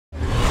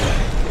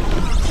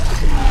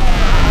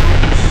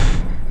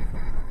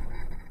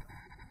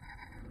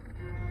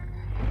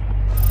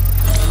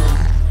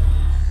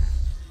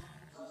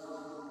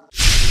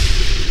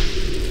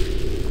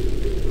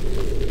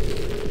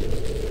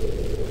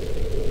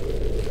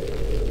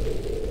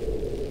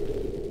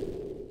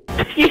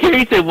you hear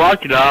you say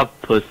walk it off,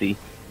 pussy?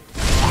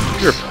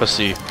 You're a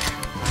pussy.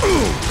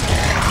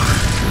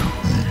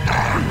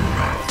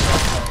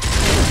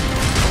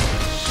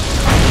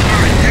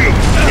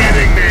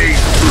 Kidding me?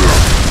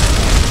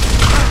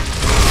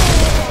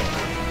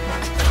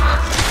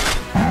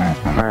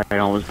 Alright, I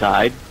almost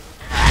died.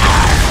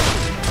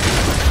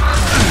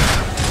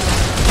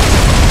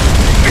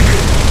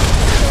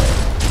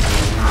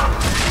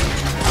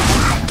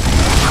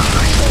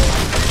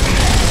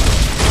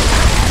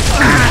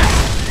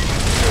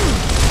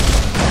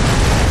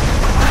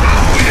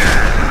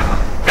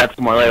 Got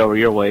some more light over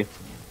your way.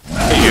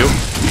 Hey, you.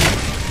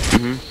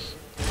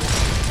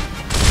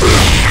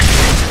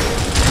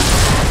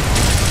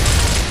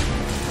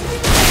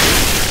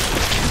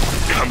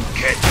 Come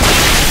get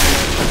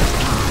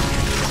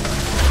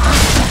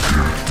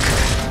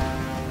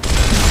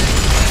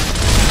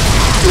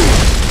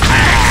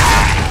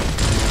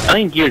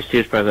Alien Gears 2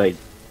 is probably like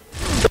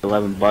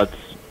 $11.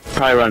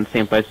 Probably around the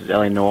same price as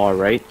Alien Noir,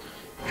 right?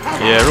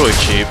 Yeah, really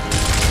cheap.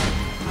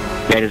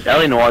 Yeah, just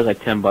Alien Noir is like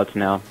 $10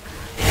 now.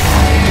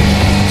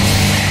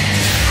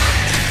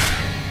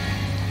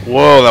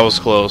 Whoa, that was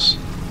close.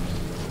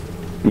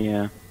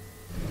 Yeah.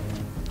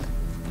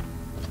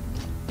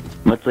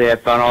 Luckily, I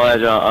found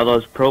all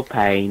those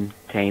propane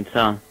tanks,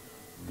 huh?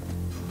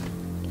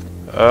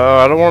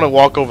 I don't want to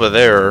walk over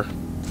there.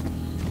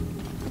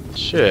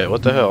 Shit,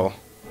 what the hell?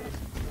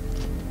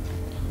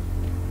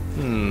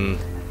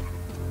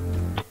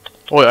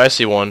 Oh wait, I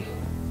see one.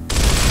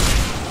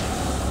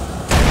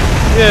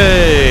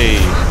 Yay!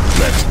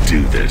 Let's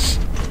do this.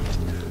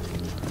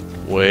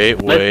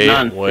 Wait.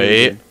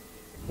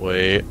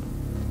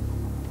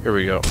 Here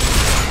we go.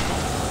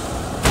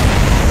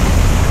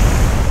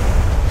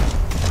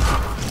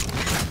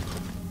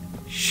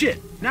 Shit,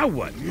 now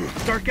what?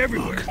 It's dark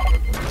everywhere.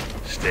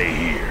 Stay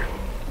here.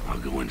 I'll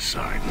go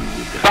inside when we're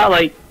done.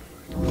 Spotlight!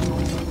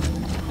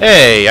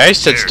 Hey, I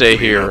said stay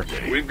here.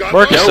 We've got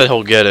Marcus Nope. said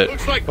he'll get it.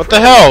 Looks like What the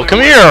hell? Come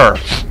here!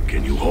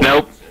 Can you hold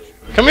Nope.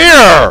 Come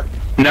here!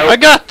 Nope. I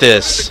got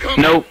this!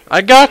 Nope.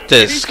 I got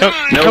this! Come,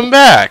 Nope. come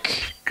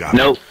back! Got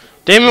Nope.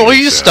 Damn it, will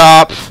you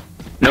stop?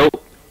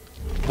 Nope.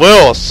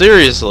 Will,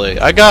 seriously,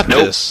 I got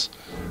Nope. this.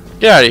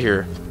 Get out of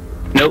here.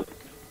 Nope.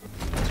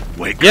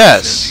 Wake up,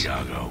 Yes.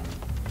 Santiago.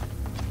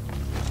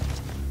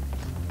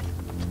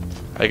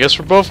 I guess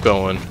we're both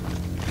going.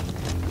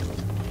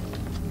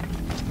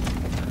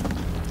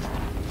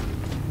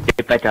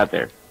 Get back out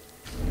there.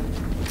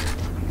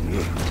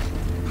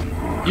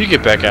 You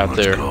get back out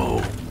Let's there.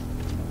 go.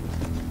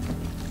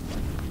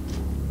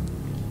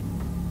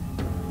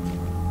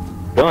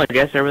 Well, I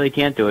guess I really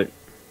can't do it.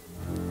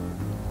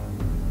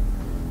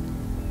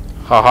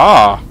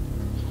 Haha.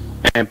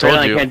 And Told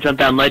apparently you. I can't jump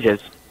down ledges.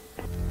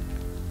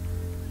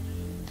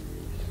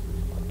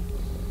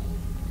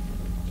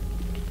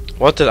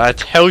 What did I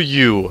tell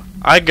you?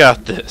 I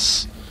got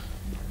this.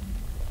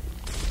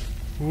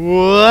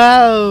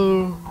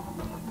 Whoa.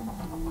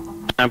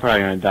 I'm probably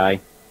gonna die.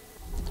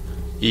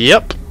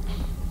 Yep.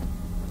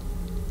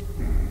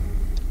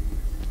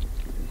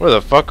 Where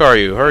the fuck are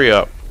you? Hurry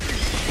up.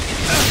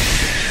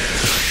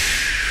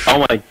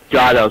 Oh my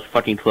god, that was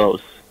fucking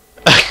close.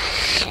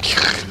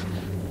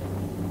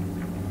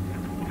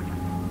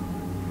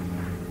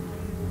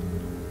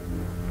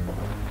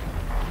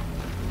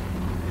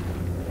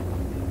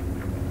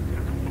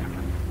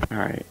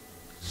 Alright.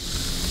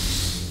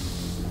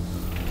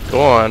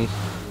 Go on.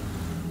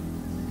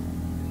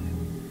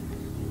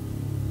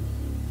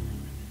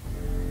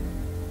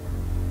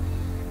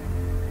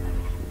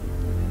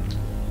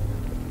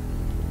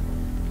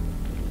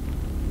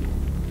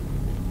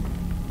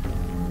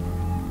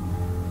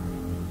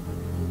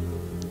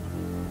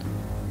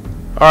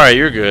 Alright,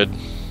 you're good.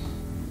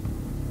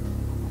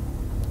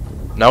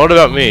 Now what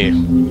about me?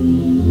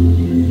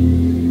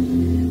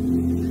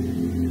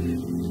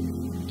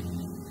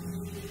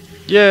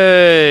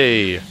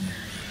 Yay!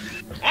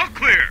 All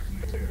clear.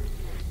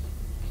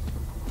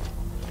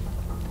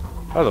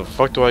 How the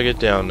fuck do I get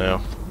down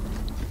now?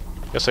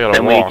 Guess I gotta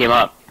Then when you walk. came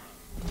up.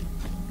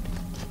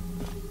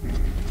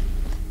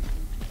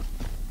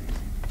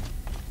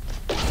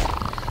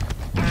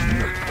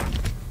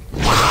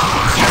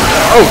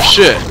 Oh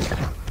shit!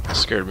 That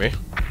scared me.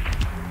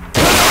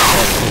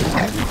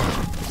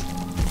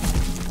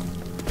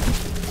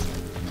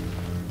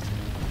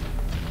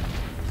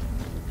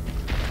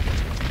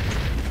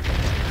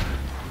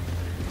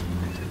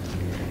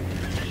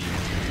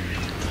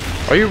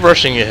 Are you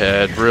rushing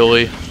ahead,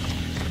 really?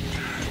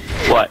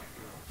 What?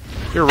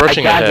 You're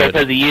rushing I got here ahead.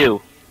 because of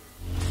you.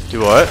 Do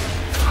what?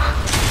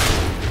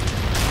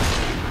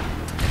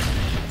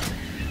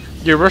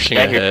 You're rushing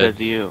Got here because ahead.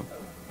 of you.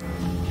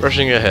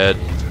 Rushing ahead.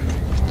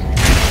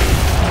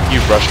 You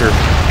rusher.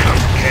 Come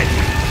get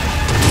me.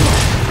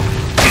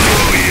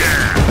 Oh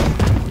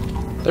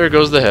yeah. There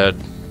goes the head.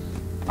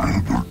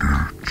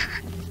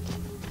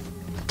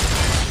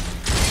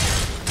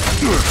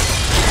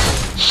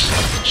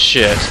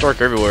 Shit, it's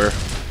dark everywhere.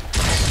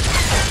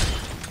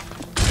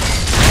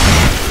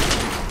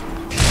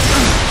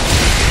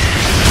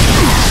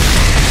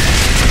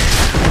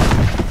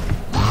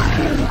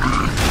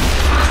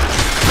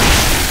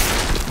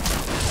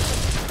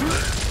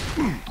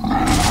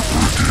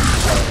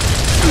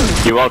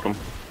 You're welcome.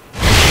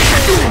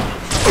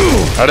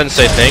 I didn't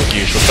say thank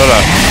you, so shut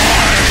up.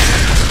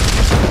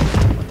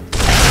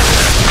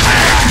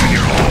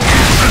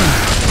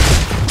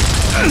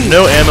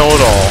 No ammo at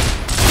all.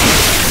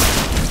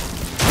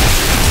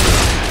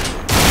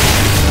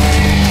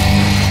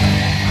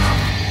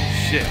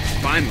 Shit,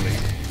 finally.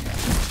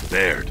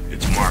 Baird,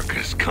 it's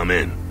Marcus. Come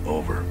in.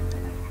 Over.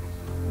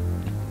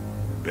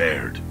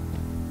 Baird.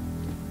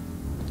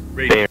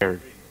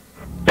 Baird.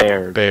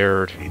 Baird.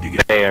 Baird. Need to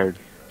get Baird.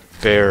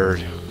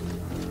 Baird.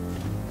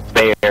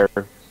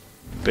 Baird.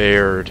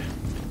 Baird.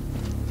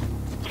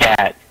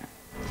 Cat.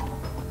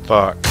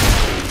 Fuck.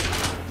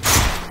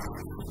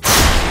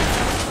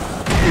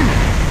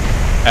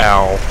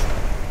 Ow.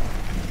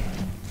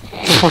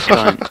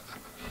 Cunt.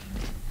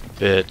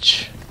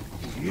 Bitch.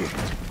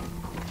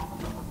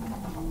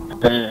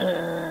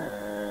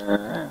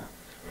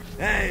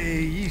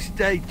 Hey, you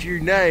state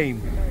your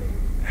name.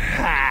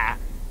 Ha!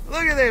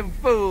 Look at them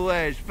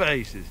fool-ass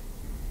faces.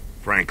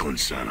 Franklin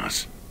sent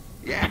us.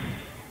 Yeah.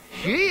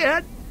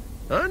 Shit.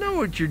 I know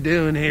what you're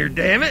doing here,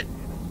 damn it.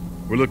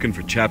 We're looking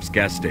for Chap's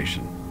gas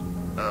station.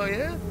 Oh,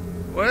 yeah?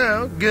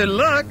 Well, good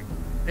luck.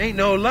 Ain't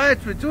no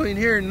lights between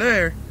here and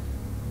there.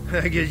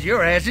 I guess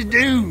your ass is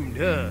doomed,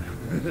 huh?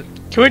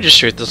 Can we just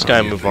shoot this guy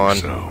and move on?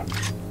 So,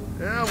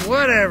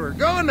 Whatever.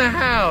 Go in the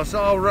house.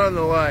 I'll run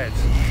the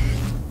lights.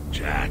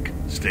 Jack,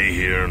 stay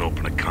here and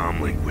open a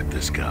comm link with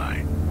this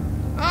guy.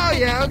 Oh,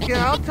 yeah, okay.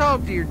 I'll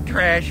talk to your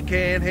trash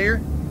can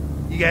here.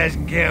 You guys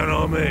can count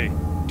on me.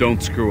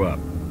 Don't screw up.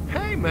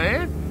 Hey,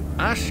 man.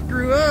 I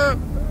screw up.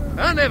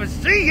 I'll never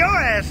see your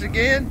ass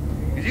again,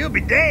 because you'll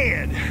be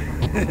dead.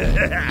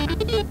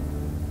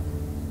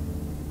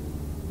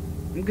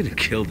 I'm gonna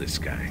kill this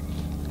guy.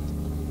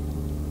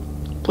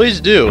 Please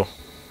do.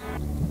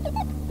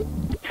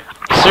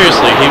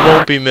 Seriously, he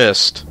won't be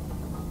missed.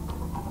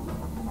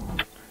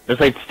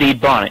 Just like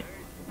Steve Bonnet.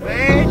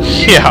 Man,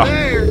 Yeah.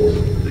 there.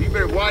 So you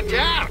better watch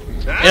out.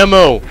 Huh?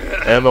 Ammo!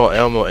 Ammo,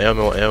 ammo,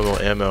 ammo, ammo,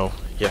 ammo.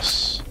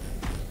 Yes.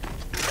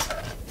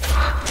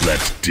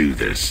 Let's do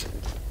this.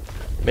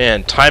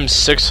 Man, times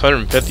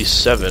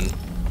 657.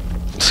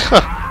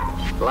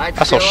 Lights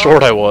That's how still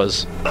short I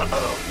was.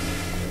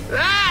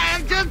 Ah,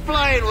 I'm just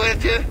playing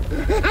with you.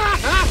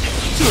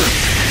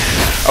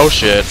 Oh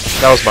shit,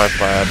 that was my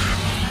bad.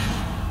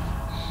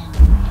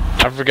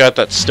 I forgot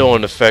that's still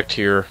in effect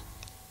here.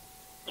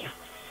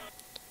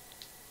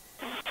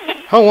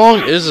 How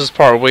long is this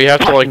part where you have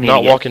to like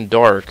not walk in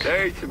dark?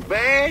 There's some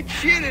bad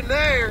shit in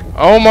there.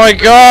 Oh my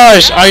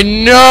gosh, I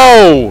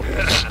know!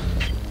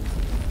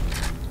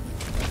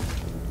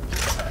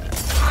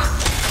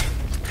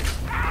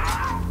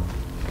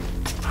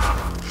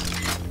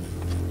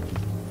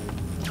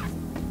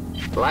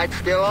 Lights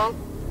still on?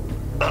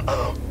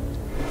 Uh-oh.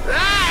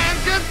 Ah, I'm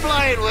just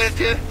playing with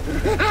you.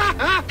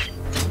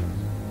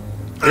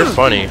 You're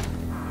funny.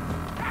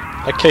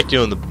 I kicked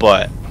you in the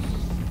butt.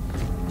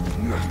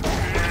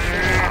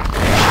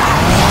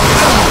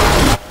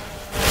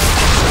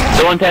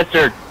 Still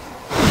untested.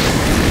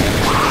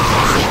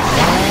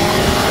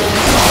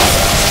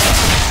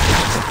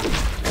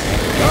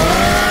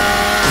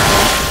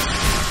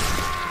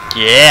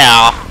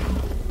 Yeah!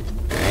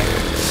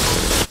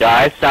 Yeah,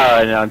 I saw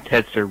an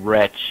untested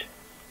wretch.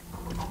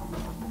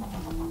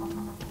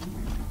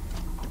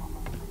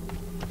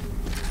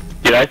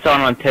 Dude, I saw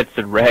an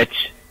untested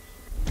wretch.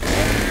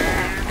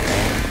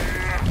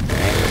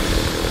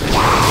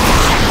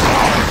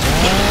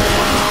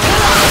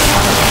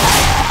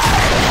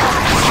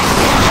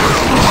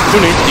 Who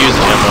needs to use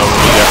ammo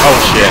when you got— oh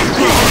shit.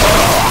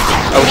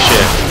 Oh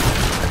shit.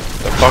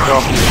 The fuck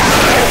off.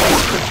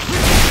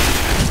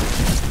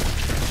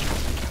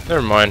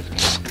 Never mind.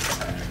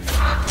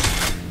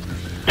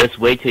 Just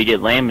wait till you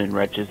get lambing,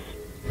 wretches.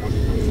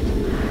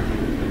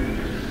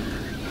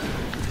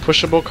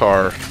 Pushable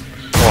car.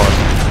 Come on.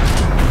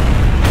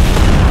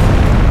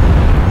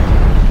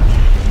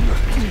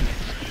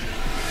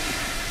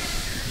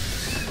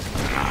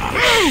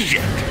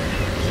 Shit.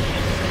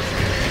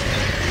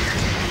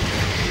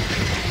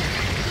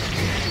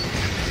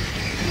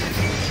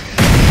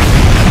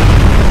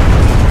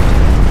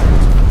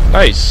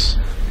 Nice.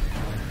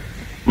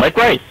 Mike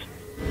Rice.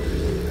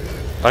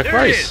 Like There it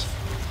rice.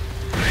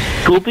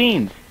 Cool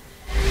beans.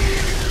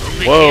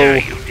 Whoa.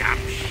 You dumb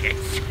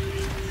shits.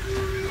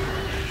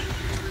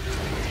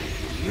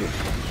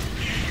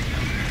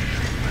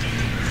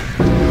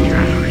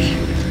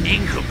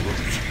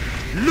 Incaboose.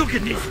 Look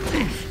at this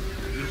place.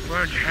 You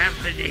burned half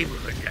the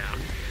neighborhood down.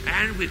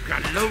 And we've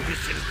got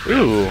locusts and Ooh.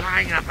 crows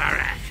flying up our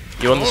ass.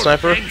 You want the All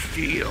sniper? Thanks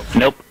to you.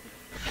 Nope.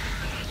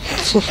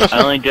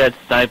 I only did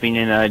sniping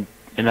in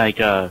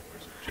the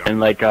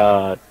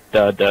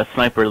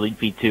Sniper Elite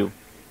V2.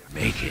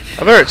 Make it.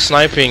 I bet it's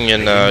sniping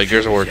in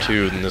Gears of War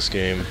 2 in this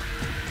game. I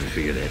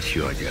figure that's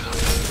your job.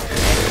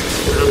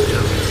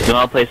 You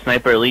wanna play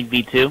Sniper Elite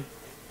V2?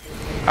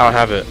 I don't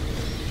have it.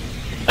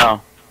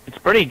 Oh. It's a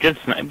pretty good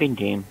sniping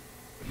game.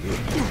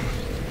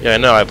 Yeah, I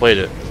know, I played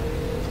it.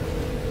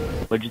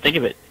 What'd you think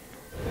of it?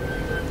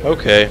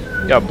 Okay.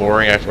 Got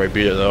boring after I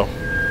beat it though.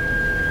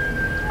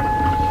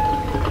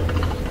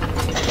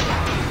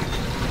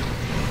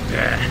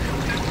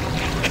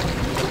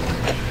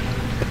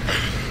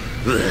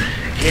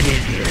 Get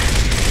in here.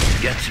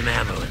 Got some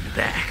ammo in the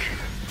back.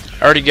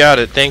 I already got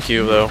it, thank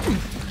you, though.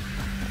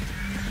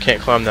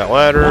 Can't climb that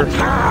ladder.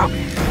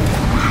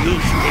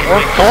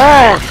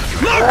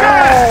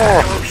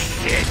 Oh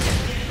shit!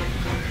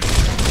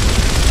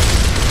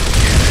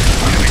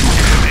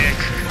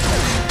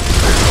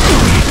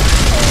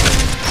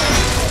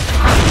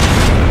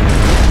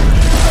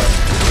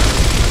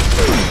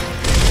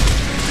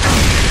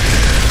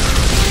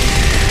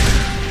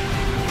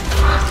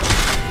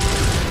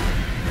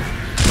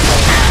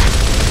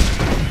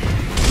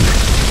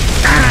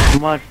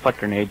 Come on, fuck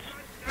grenades.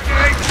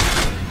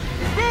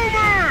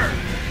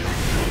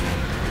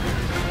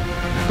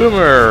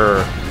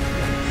 Boomer!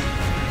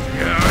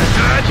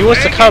 He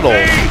wants to cuddle.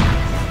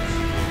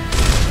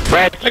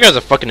 Brad, That guy's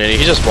a fucking idiot.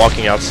 He's just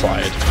walking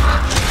outside.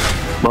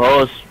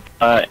 most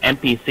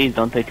NPCs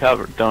don't take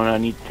cover.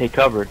 Don't need to take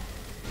cover.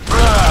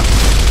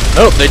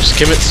 Nope, they just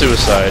commit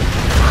suicide.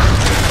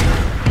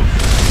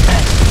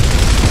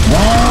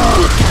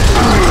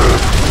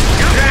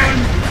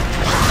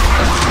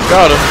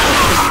 Got him.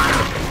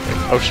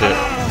 Oh shit.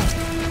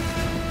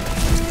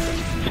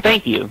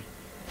 Thank you.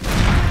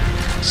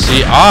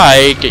 See,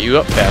 I get you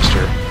up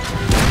faster.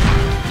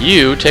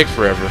 You take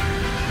forever.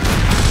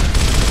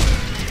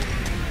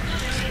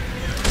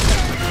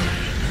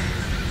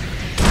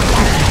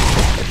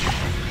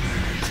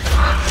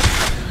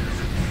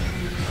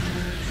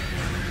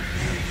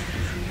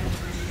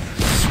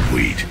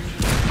 Sweet.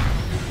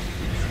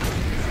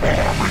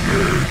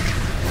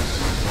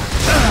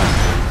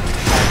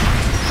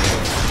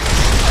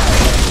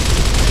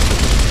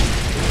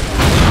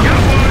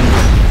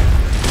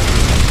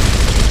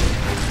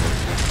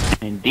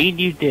 Indeed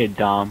you did,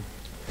 Dom.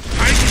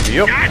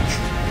 Yep.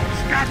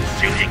 Stop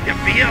shooting the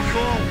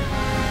vehicle!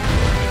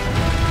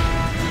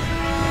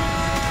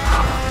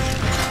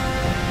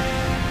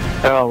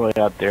 They're all the way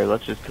up there.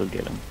 Let's just go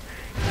get them.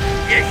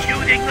 You're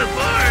shooting the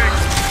bird!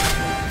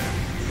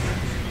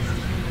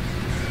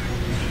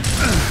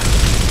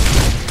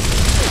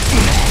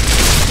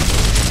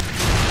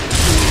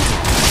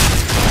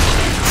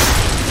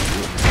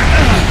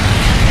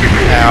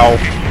 Ow.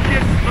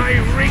 Get my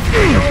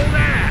wrinkly old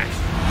ass!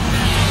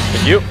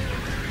 Thank you.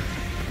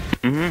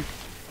 Mm-hmm.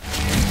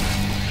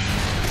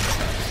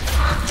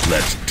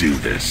 Let's do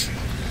this.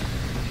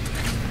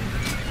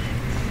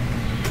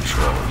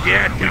 Control.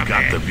 Yeah, We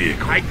got the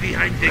vehicle. Hide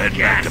behind the Head back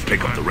gas to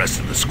pick up the rest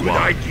of the Good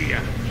squad. idea.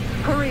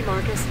 Hurry,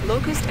 Marcus.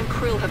 Locust and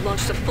Krill have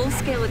launched a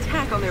full-scale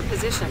attack on their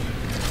position.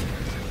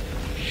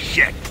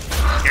 Shit.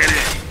 Get in.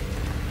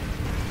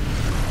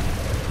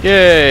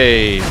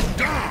 Yay.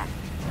 Dom,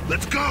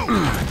 let's go.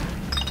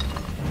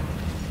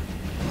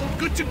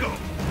 Good to go.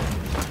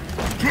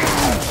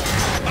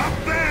 Up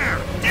there.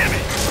 Damn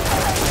it.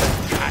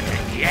 Got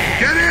it, yeah.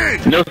 Get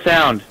in. No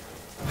sound.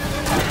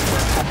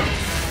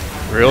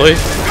 Really?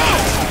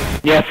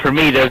 Yeah, for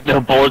me, there's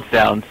no bullet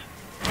sounds.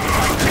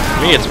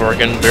 Me, it's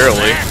working,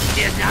 barely.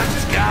 Get out,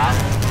 Skull.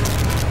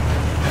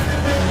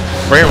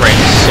 Frame rate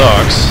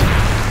sucks.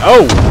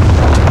 Oh!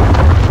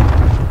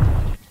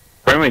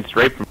 Frame rate's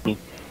right for me.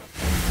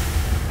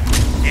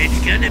 It's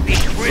gonna be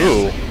Krill.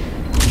 Ooh.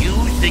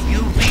 Use the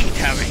UV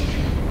turret.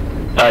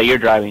 You're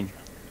driving.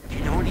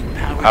 It only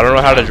powers I don't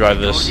know how to drive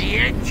this. the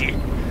engine,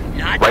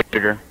 not Right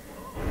trigger.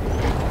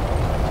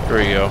 Here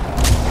we go.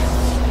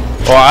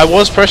 Well, I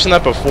was pressing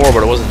that before,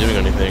 but it wasn't doing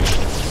anything.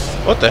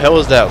 What the hell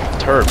is that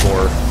turret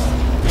for?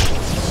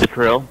 The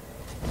Krill.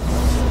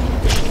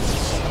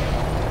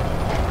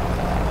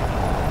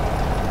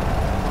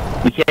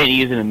 We can't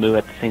use it and move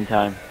at the same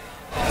time.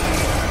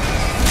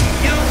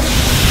 you.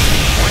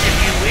 One of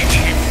you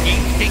idiots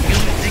needs to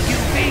use the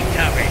UV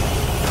turret.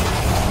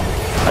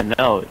 I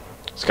know.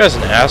 This guy's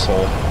an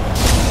asshole.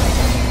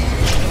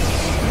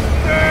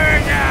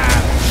 Burn up.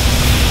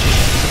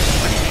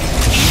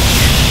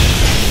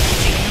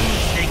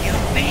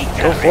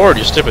 Go forward,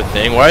 you stupid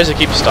thing. Why does it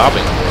keep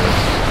stopping?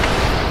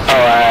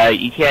 Oh,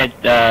 you can't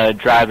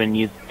drive and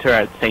use the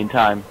turret at the same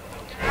time.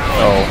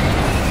 Oh.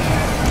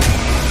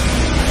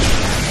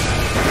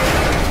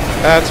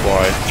 That's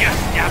why. Just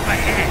up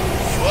ahead.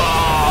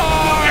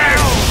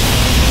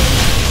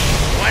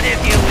 One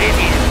of you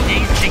idiots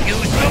needs to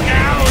use the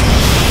now.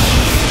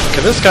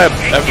 Can this guy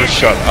ever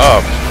shut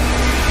up?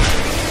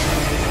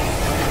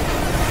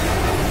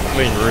 I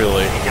mean,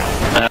 really.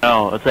 I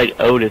know. It's like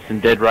Otis in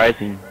Dead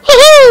Rising.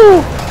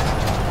 Woohoo!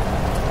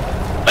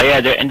 Oh yeah,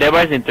 in Dead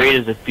Rising 3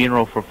 there's a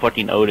funeral for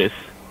fucking Otis.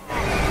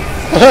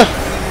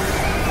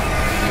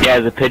 Yeah,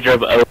 there's a picture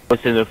of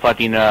Otis in the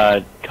fucking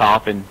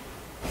coffin.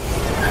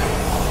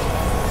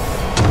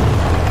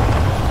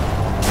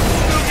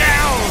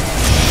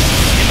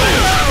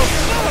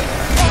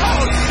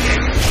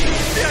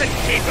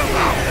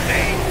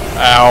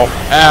 Ow.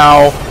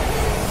 Ow.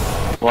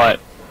 What?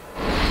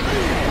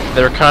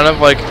 They're kind of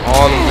like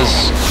on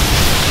this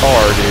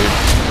car, dude.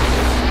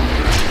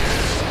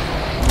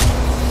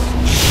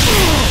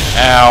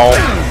 Ow.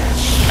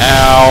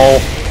 Ow.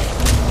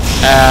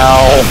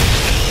 Ow.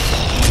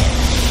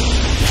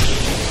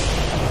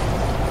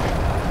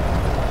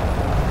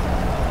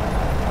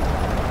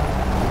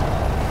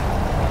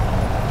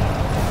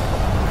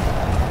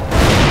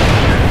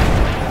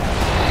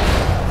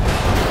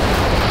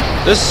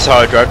 This is how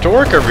I drive to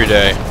work every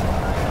day.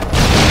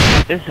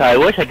 This is how I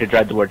wish I could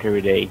drive to work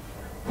every day.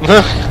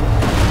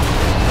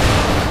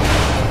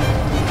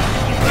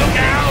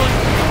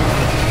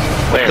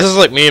 Where? This is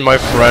like me and my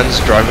friends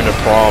driving to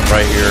prom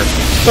right here.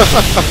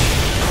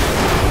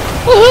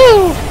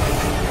 Woohoo!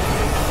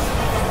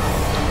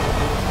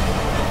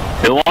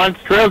 Who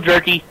wants trail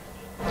jerky?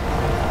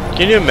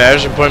 Can you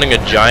imagine putting a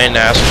giant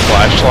ass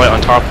flashlight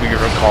on top of your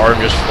car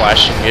and just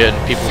flashing it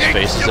in people's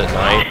faces at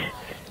night?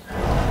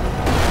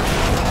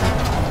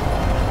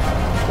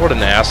 What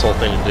an asshole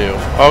thing to do.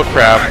 Oh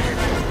crap.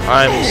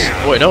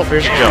 Wait, no,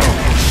 here's a jump.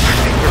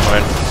 Never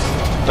mind.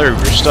 There, we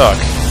were stuck.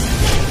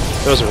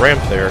 There was a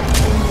ramp there.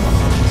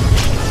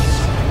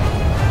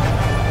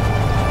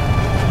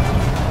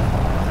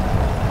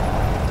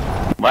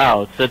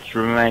 Wow, such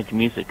romantic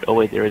music. Oh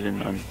wait, there isn't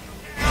none.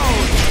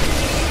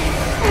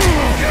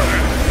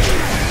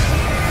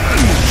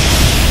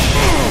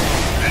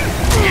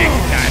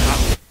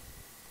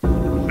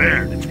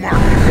 There, it's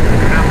Marcus.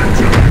 Now that's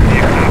a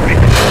copy.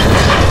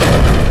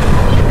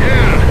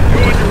 Yeah, you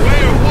on your way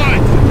or what?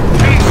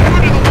 Hey, screw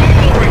to the wall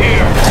over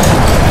here.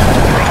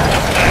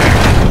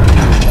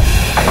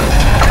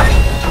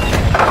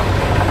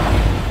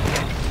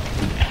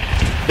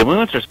 The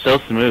movements are so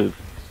smooth.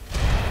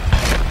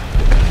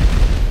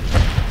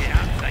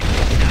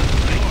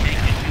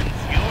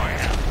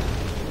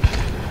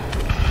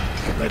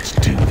 Let's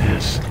do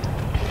this.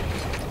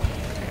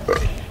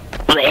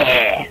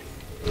 Bleh.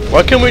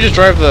 Why can't we just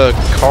drive the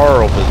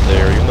car over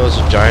there, even though it's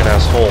a giant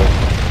ass hole?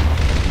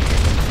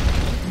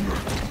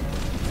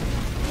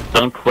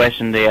 Don't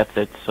question the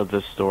ethics of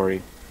this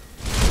story.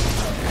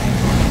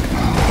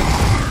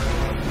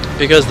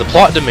 Because the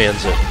plot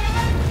demands it.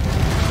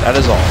 That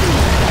is all.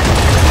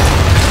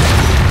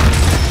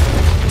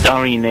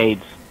 Donnie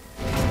nades.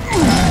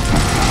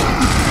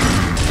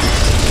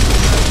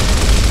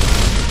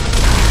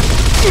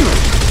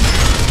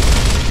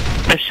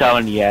 I shot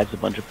in the ads a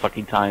bunch of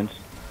fucking times.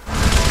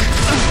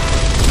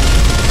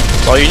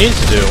 That's all you need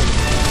to do.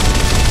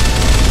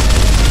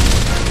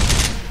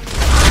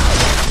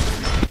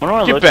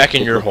 Get back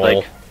in your hole.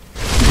 Like?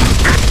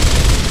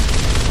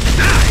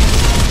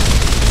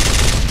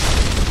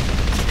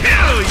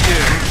 Hell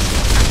yeah!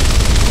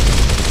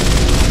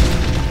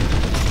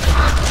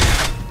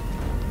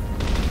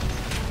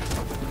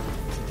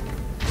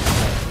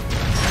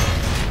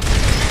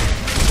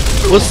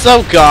 What's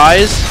up,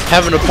 guys?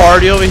 Having a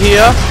party over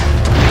here?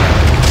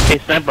 Hey,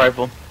 sniper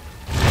rifle.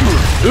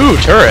 Ooh,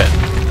 turret.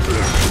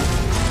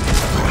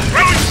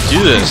 Let's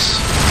do this.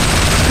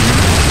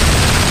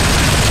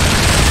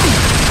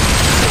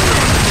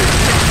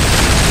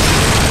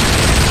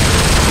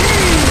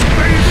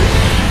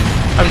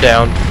 I'm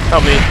down.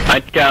 Help me.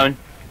 I'm down.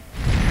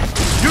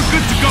 You're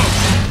good to go!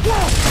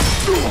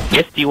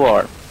 Yes, you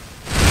are.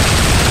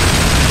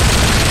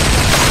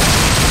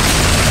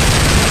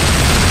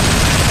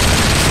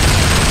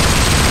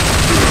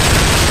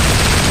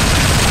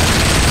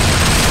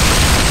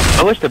 I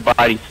wish the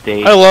body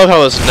stayed. I love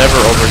how this never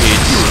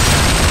overheats.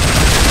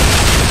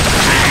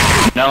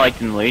 Not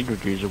like in later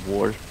Gears of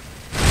War.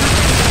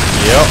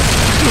 Yep.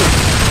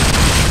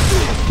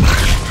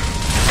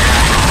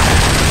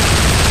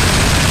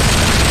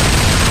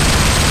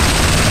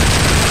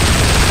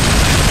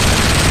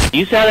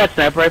 You saw that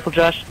sniper rifle,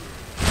 Josh?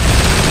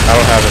 I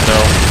don't have it, no.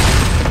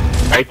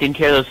 Alright, taking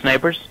care of those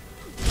snipers?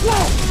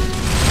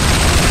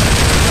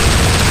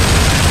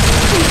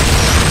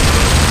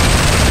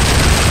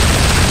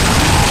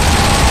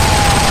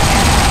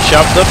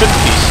 Chopped up in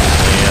pieces,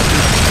 man.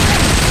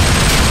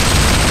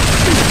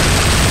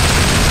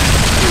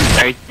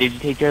 Alright, did you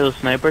take care of those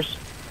snipers?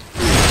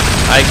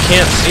 I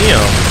can't see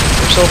them.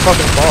 They're so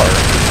fucking far.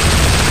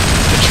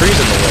 The tree's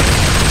in the way.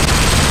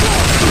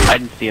 I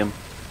didn't see them.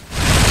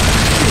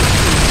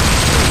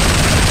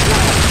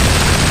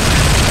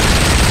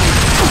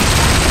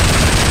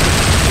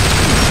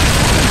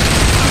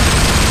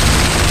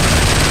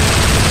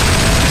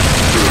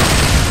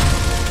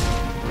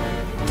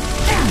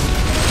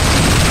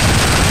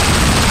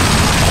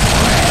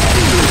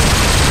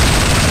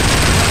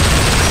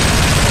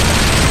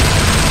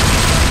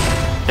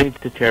 I think I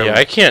took care of Yeah, him.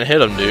 I can't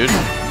hit him, dude.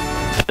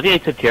 I think I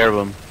took care of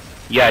him.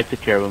 Yeah, I took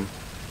care of him.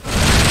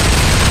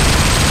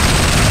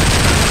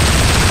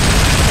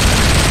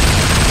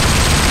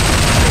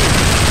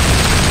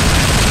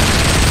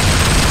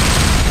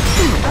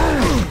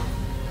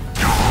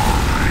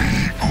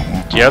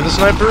 Do you have the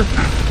sniper?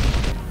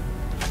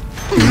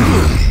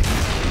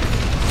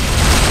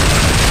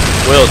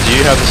 Will, do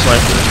you have the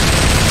sniper?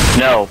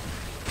 No.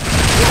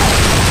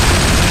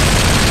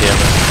 Damn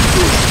it.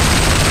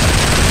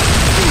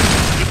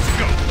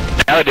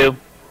 Now I do.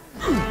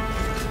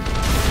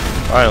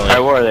 Finally.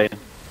 Alright, where are they?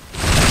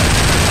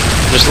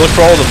 Just look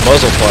for all the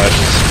muzzle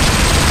flashes.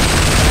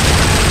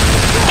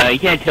 You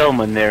can't kill them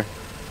when they're...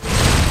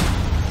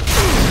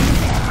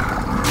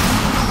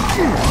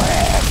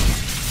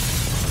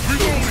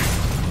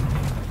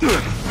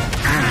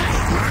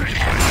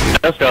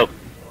 No scope.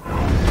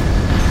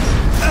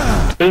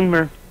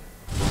 Boomer.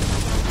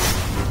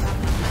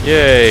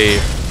 Yay.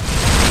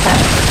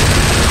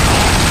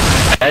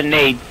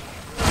 Detonate.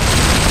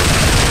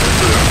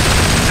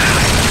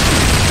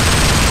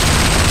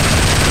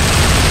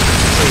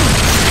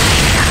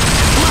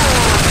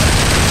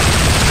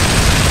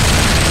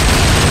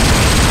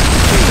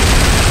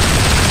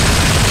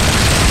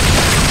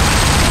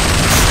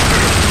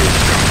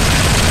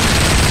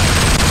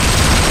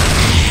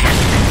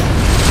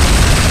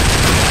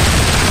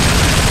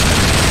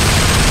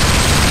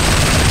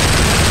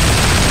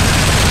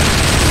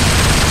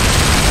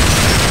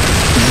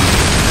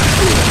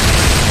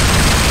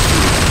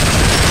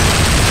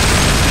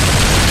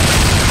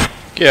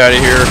 Get out of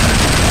here.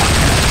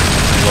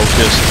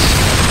 Locusts.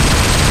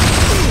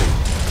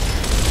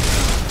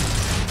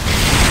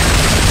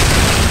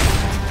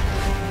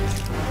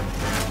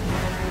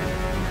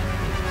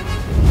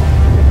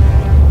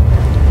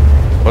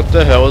 What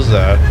the hell is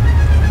that?